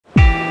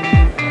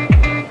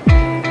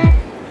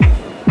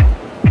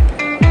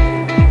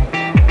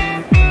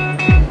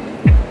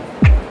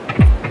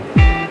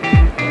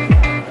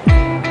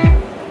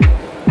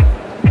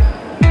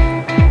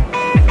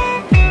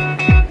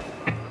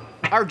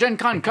Gen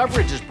Con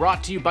coverage is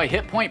brought to you by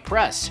Hit Point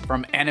Press.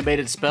 From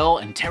animated spell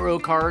and tarot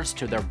cards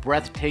to their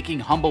breathtaking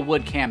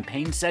Humblewood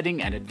campaign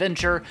setting and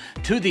adventure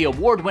to the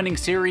award-winning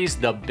series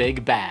The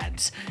Big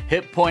Bads,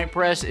 Hit Point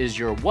Press is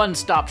your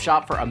one-stop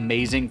shop for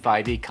amazing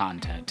 5e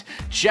content.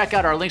 Check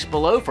out our links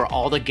below for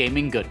all the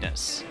gaming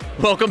goodness.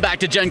 Welcome back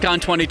to Gen Con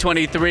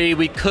 2023.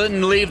 We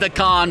couldn't leave the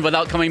con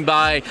without coming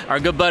by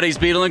our good buddies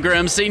Beadle and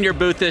Grimm senior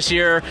booth this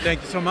year.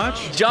 Thank you so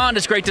much. John,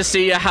 it's great to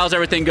see you. How's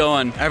everything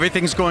going?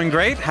 Everything's going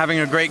great. Having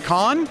a great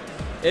con.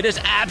 It is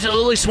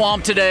absolutely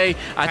swamped today.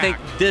 I think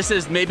this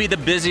is maybe the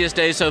busiest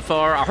day so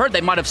far. I heard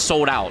they might have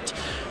sold out.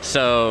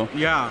 So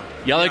yeah,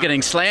 y'all are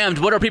getting slammed.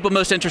 What are people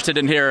most interested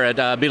in here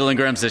at Beadle and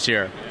Grimm's this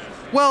year?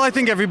 Well, I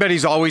think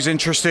everybody's always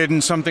interested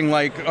in something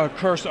like our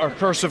Curse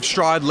of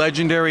Strahd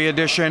Legendary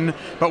Edition,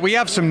 but we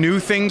have some new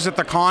things at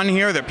the con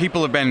here that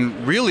people have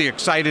been really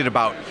excited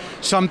about.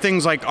 Some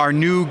things like our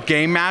new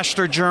Game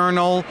Master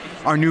Journal,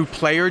 our new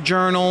Player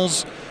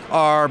Journals,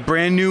 our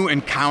brand new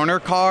Encounter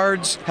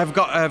cards have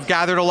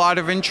gathered a lot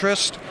of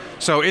interest.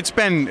 So it's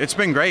been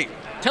great.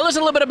 Tell us a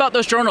little bit about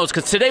those journals,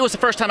 because today was the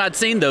first time I'd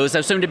seen those.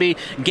 They seem to be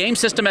game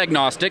system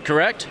agnostic,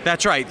 correct?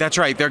 That's right, that's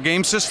right. They're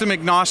game system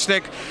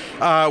agnostic.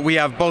 We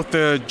have both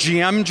the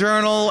GM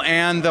journal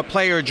and the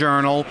player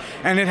journal,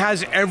 and it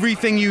has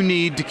everything you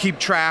need to keep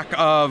track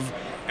of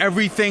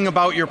everything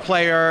about your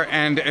player,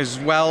 and as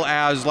well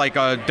as like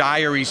a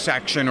diary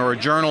section or a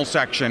journal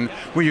section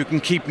where you can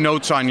keep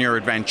notes on your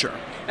adventure.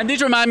 And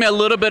these remind me a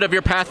little bit of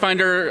your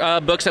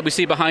Pathfinder books that we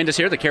see behind us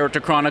here, the Character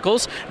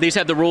Chronicles. These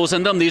have the rules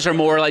in them. These are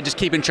more like just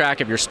keeping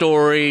track of your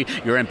story,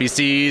 your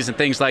NPCs, and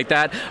things like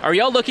that. Are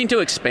y'all looking to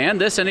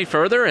expand this any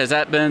further? Has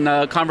that been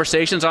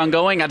conversations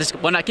ongoing?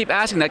 When I keep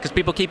asking that because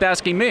people keep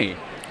asking me.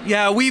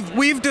 Yeah,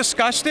 we've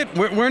discussed it.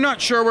 We're not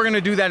sure we're going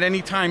to do that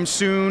anytime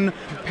soon.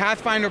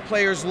 Pathfinder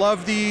players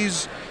love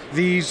these.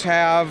 These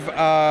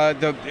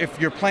have if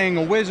you're playing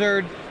a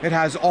wizard, it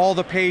has all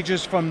the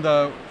pages from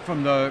the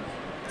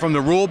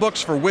rule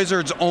books for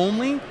wizards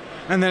only,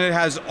 and then it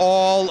has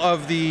all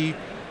of the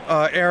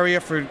area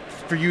for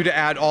you to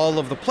add all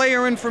of the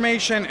player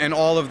information and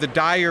all of the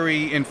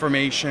diary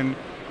information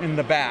in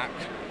the back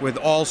with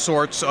all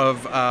sorts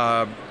of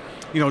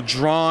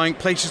drawing,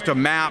 places to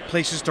map,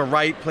 places to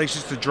write,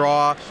 places to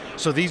draw.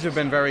 So these have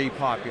been very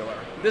popular.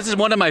 This is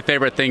one of my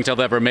favorite things I've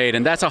ever made,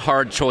 and that's a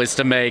hard choice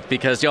to make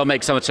because y'all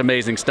make so much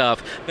amazing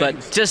stuff.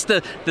 But just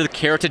the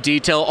care to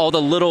detail, all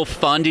the little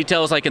fun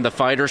details like in the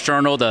Fighter's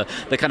Journal, the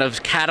kind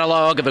of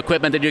catalog of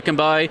equipment that you can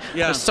buy.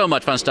 Yeah. There's so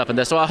much fun stuff in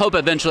this, so I hope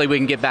eventually we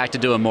can get back to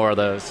doing more of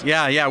those.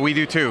 Yeah, we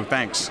do too,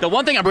 thanks. The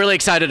one thing I'm really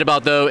excited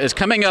about though is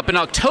coming up in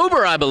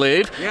October, I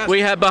believe. Yes. We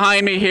have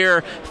behind me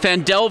here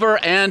Phandelver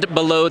and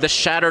Below the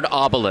Shattered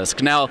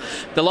Obelisk. Now,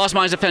 the Lost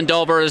Mines of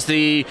Phandelver is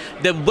the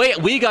way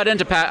we got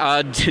into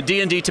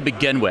D&D to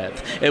begin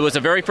with. It was the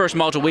very first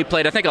module we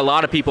played. I think a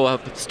lot of people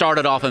have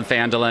started off in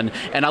Phandalin,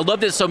 and I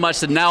loved it so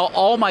much that now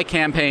all my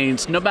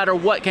campaigns, no matter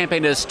what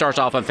campaign it is, starts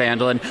off in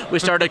Phandalin. We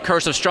started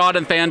Curse of Strahd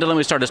in Phandalin,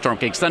 we started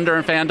Stormking's Thunder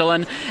in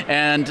Phandalin,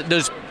 and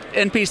those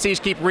NPCs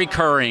keep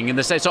recurring in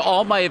the same, so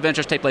all my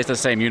adventures take place in the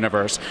same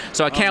universe.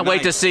 So I can't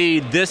wait to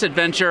see this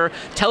adventure.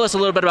 Tell us a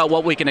little bit about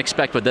what we can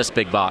expect with this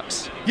big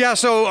box. Yeah,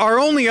 so our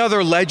only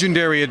other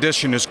legendary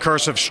edition is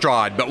Curse of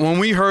Strahd, but when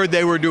we heard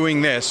they were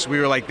doing this, we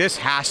were like, this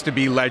has to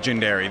be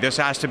legendary. This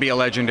has to be a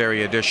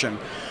legendary edition.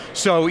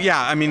 So yeah,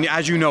 I mean,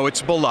 as you know,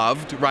 it's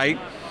beloved, right?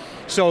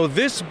 So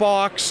this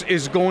box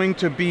is going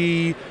to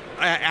be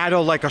at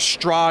like a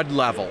Strahd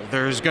level.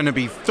 There's going to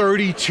be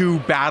 32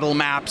 battle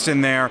maps in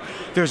there.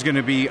 There's going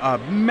to be a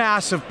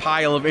massive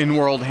pile of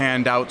in-world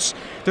handouts.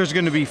 There's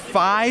going to be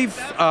 5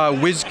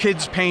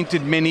 WizKids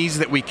painted minis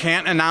that we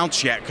can't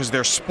announce yet because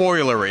they're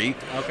spoilery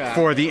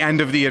for the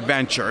end of the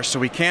adventure. So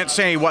we can't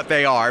say what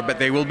they are, but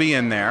they will be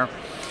in there.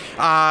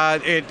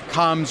 It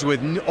comes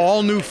with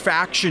all new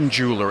faction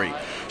jewelry.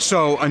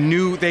 So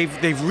they've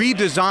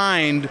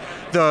redesigned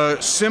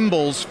the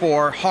symbols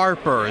for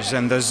Harper's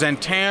and the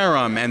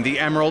Zentarum and the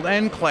Emerald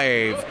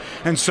Enclave,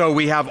 and so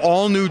we have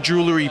all new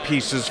jewelry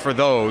pieces for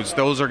those.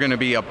 Those are going to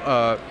be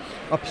a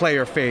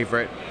player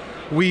favorite.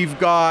 We've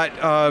got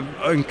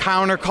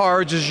Encounter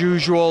cards as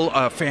usual,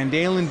 a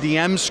Phandalin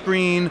DM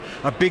screen,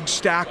 a big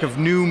stack of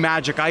new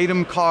magic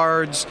item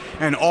cards,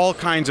 and all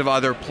kinds of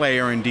other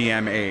player and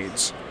DM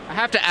aids. I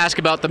have to ask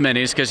about the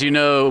minis, because you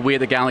know we at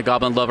the Gallant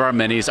Goblin love our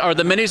minis. Are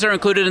the minis that are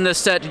included in this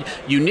set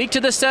unique to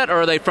this set,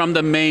 or are they from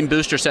the main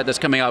booster set that's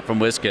coming out from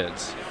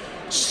WizKids?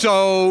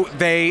 So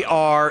they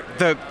are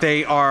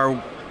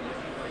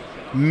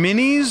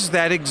minis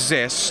that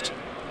exist,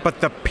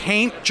 but the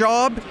paint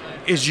job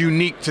is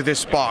unique to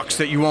this box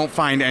that you won't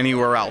find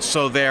anywhere else.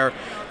 So they're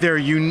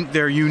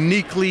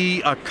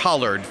uniquely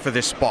colored for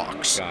this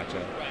box.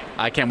 Gotcha.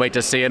 I can't wait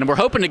to see it, and we're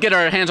hoping to get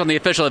our hands on the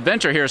official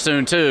adventure here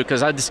soon too,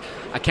 because I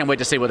can't wait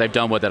to see what they've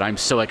done with it. I'm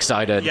so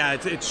excited. Yeah,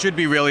 it should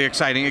be really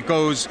exciting. It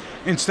goes,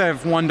 instead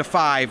of 1 to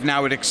 5,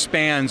 now it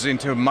expands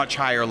into much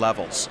higher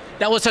levels.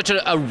 That was such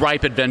a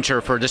ripe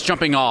adventure for just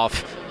jumping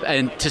off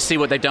and to see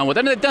what they've done with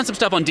it. And they've done some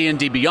stuff on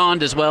D&D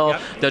Beyond as well,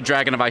 the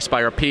Dragon of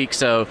Icespire Peak.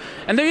 So,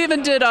 and they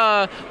even did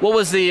what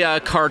was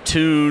the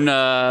cartoon?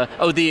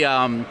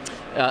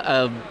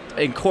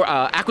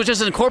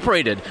 Acquisitions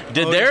Incorporated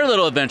did their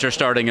little adventure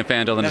starting in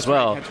Phandelver as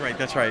well.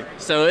 That's right.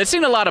 So it's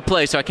seen a lot of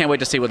play, so I can't wait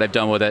to see what they've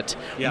done with it.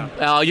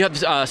 Yeah. You have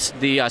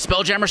the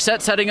Spelljammer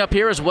set setting up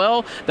here as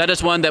well. That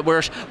is one that we're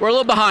a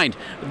little behind.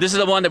 This is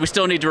the one that we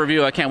still need to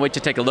review. I can't wait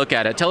to take a look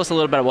at it. Tell us a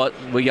little bit about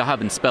what you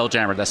have in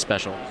Spelljammer that's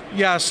special.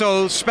 Yeah,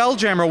 so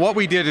Spelljammer, what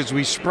we did is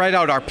we spread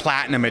out our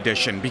Platinum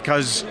Edition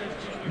because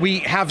we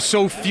have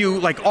so few,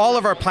 like all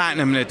of our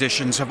Platinum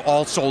Editions have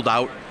all sold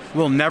out.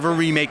 We'll never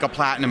remake a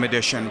Platinum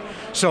Edition.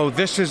 So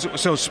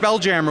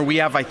Spelljammer, we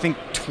have I think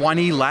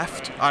 20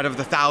 left out of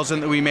the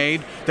 1,000 that we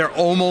made. They're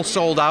almost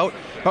sold out,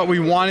 but we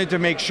wanted to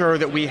make sure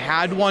that we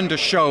had one to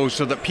show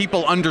so that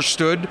people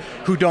understood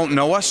who don't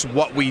know us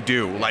what we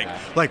do,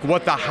 like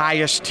what the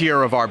highest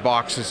tier of our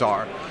boxes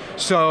are.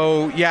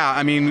 So yeah,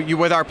 I mean,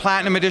 with our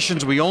Platinum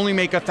Editions, we only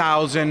make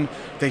 1,000.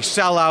 They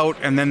sell out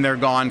and then they're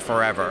gone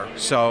forever.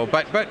 So,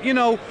 but you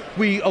know,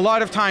 a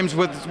lot of times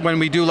when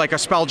we do like a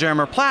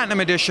Spelljammer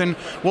Platinum Edition,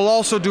 we'll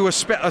also do a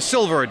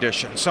Silver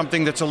Edition,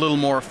 something that's a little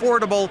more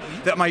affordable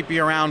that might be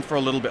around for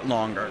a little bit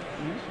longer.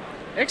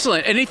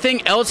 Excellent.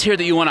 Anything else here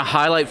that you want to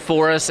highlight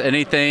for us?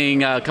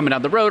 Anything coming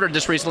down the road or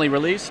just recently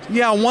released?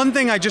 Yeah, one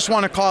thing I just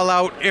want to call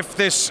out, if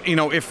this, you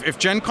know, if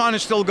Gen Con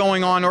is still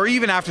going on, or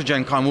even after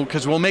Gen Con,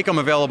 because we'll make them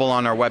available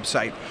on our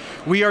website,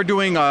 we are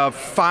doing a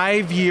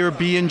 5-year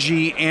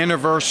B&G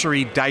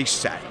anniversary dice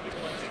set.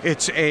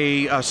 It's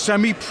a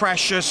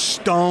semi-precious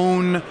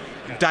stone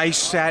dice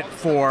set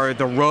for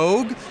the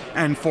Rogue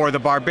and for the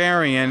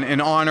Barbarian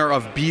in honor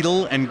of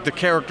Beadle and the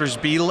characters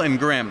Beadle and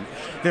Grimm.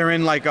 They're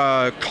in like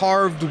a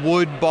carved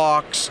wood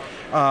box.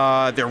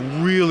 They're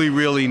really,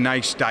 really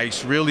nice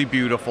dice, really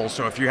beautiful.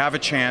 So if you have a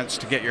chance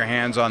to get your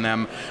hands on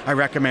them, I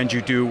recommend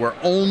you do. We're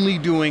only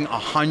doing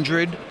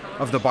 100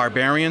 of the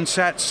Barbarian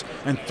sets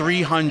and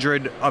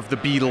 300 of the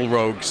Beadle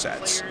Rogue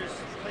sets.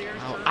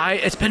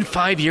 It's been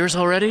 5 years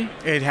already?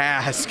 It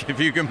has,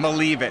 if you can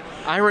believe it.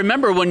 I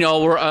remember when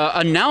y'all were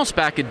announced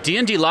back at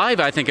D&D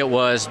Live, I think it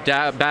was,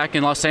 back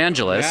in Los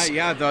Angeles.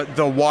 Yeah, the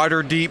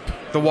Waterdeep.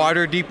 The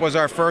Waterdeep was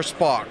our first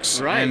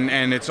box. Right.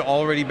 And it's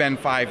already been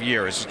 5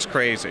 years. It's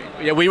crazy.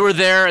 Yeah, we were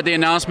there at the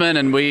announcement,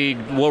 and we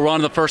were one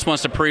of the first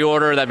ones to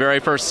pre-order that very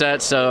first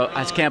set, so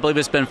I just can't believe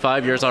it's been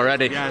 5 years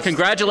already. Yes.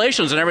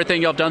 Congratulations on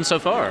everything y'all have done so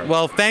far.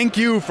 Well, thank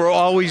you for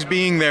always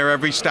being there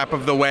every step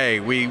of the way.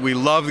 We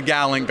love the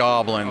Gallant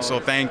Goblin, so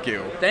thank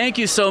you. Thank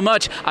you so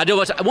much.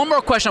 One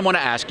more question I want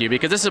to ask you,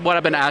 because this is what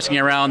I've been asking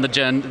around the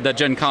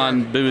Gen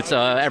Con booth,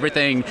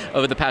 everything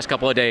over the past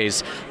couple of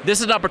days. This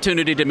is an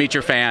opportunity to meet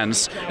your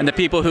fans and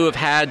the people who have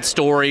had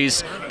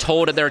stories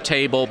told at their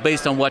table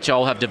based on what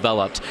y'all have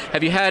developed.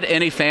 Have you had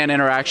any fan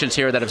interactions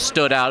here that have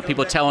stood out,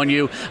 people telling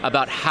you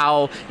about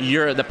how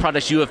the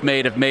products you have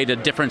made a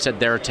difference at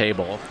their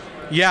table?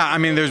 Yeah, I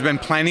mean, there's been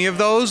plenty of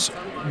those.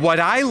 What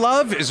I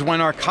love is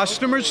when our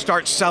customers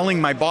start selling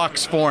my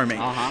box for me.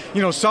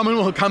 You know, someone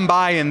will come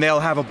by and they'll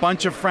have a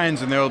bunch of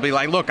friends and they'll be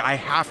like, look, I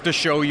have to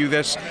show you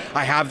this.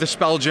 I have the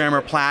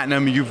Spelljammer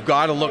Platinum. You've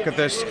got to look at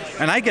this.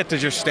 And I get to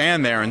just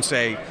stand there and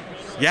say,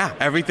 yeah,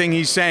 everything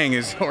he's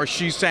saying or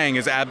she's saying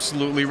is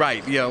absolutely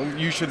right. You know,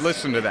 you should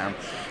listen to them.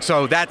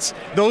 So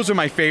those are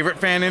my favorite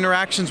fan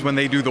interactions when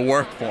they do the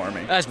work for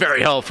me. That's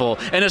very helpful.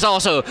 And it's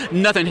also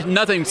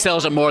nothing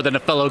sells it more than a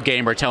fellow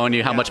gamer telling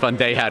you how much fun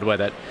they had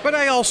with it. But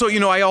I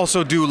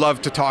also do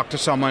love to talk to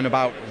someone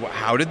about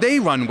how did they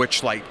run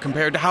Witchlight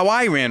compared to how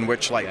I ran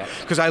Witchlight.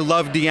 Because I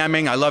love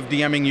DMing. I love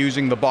DMing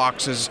using the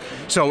boxes.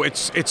 So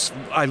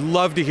I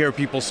love to hear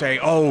people say,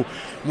 oh,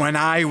 when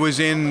I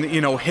was in,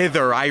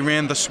 Hither, I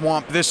ran the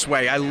swamp this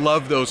way. I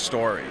love those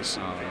stories.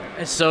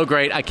 It's so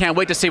great. I can't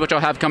wait to see what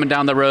y'all have coming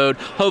down the road.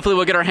 Hopefully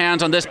we'll get our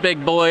hands on this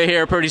big boy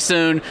here pretty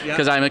soon,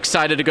 because I'm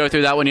excited to go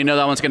through that one. You know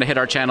that one's going to hit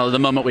our channel the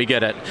moment we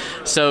get it.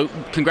 So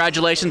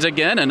congratulations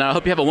again, and I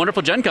hope you have a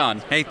wonderful Gen Con.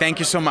 Hey, thank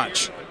you so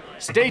much.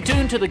 Stay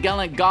tuned to the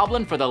Gallant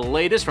Goblin for the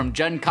latest from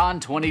Gen Con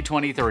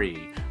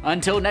 2023.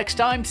 Until next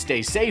time,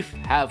 stay safe,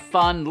 have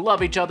fun,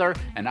 love each other,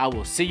 and I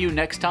will see you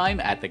next time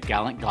at the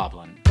Gallant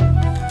Goblin.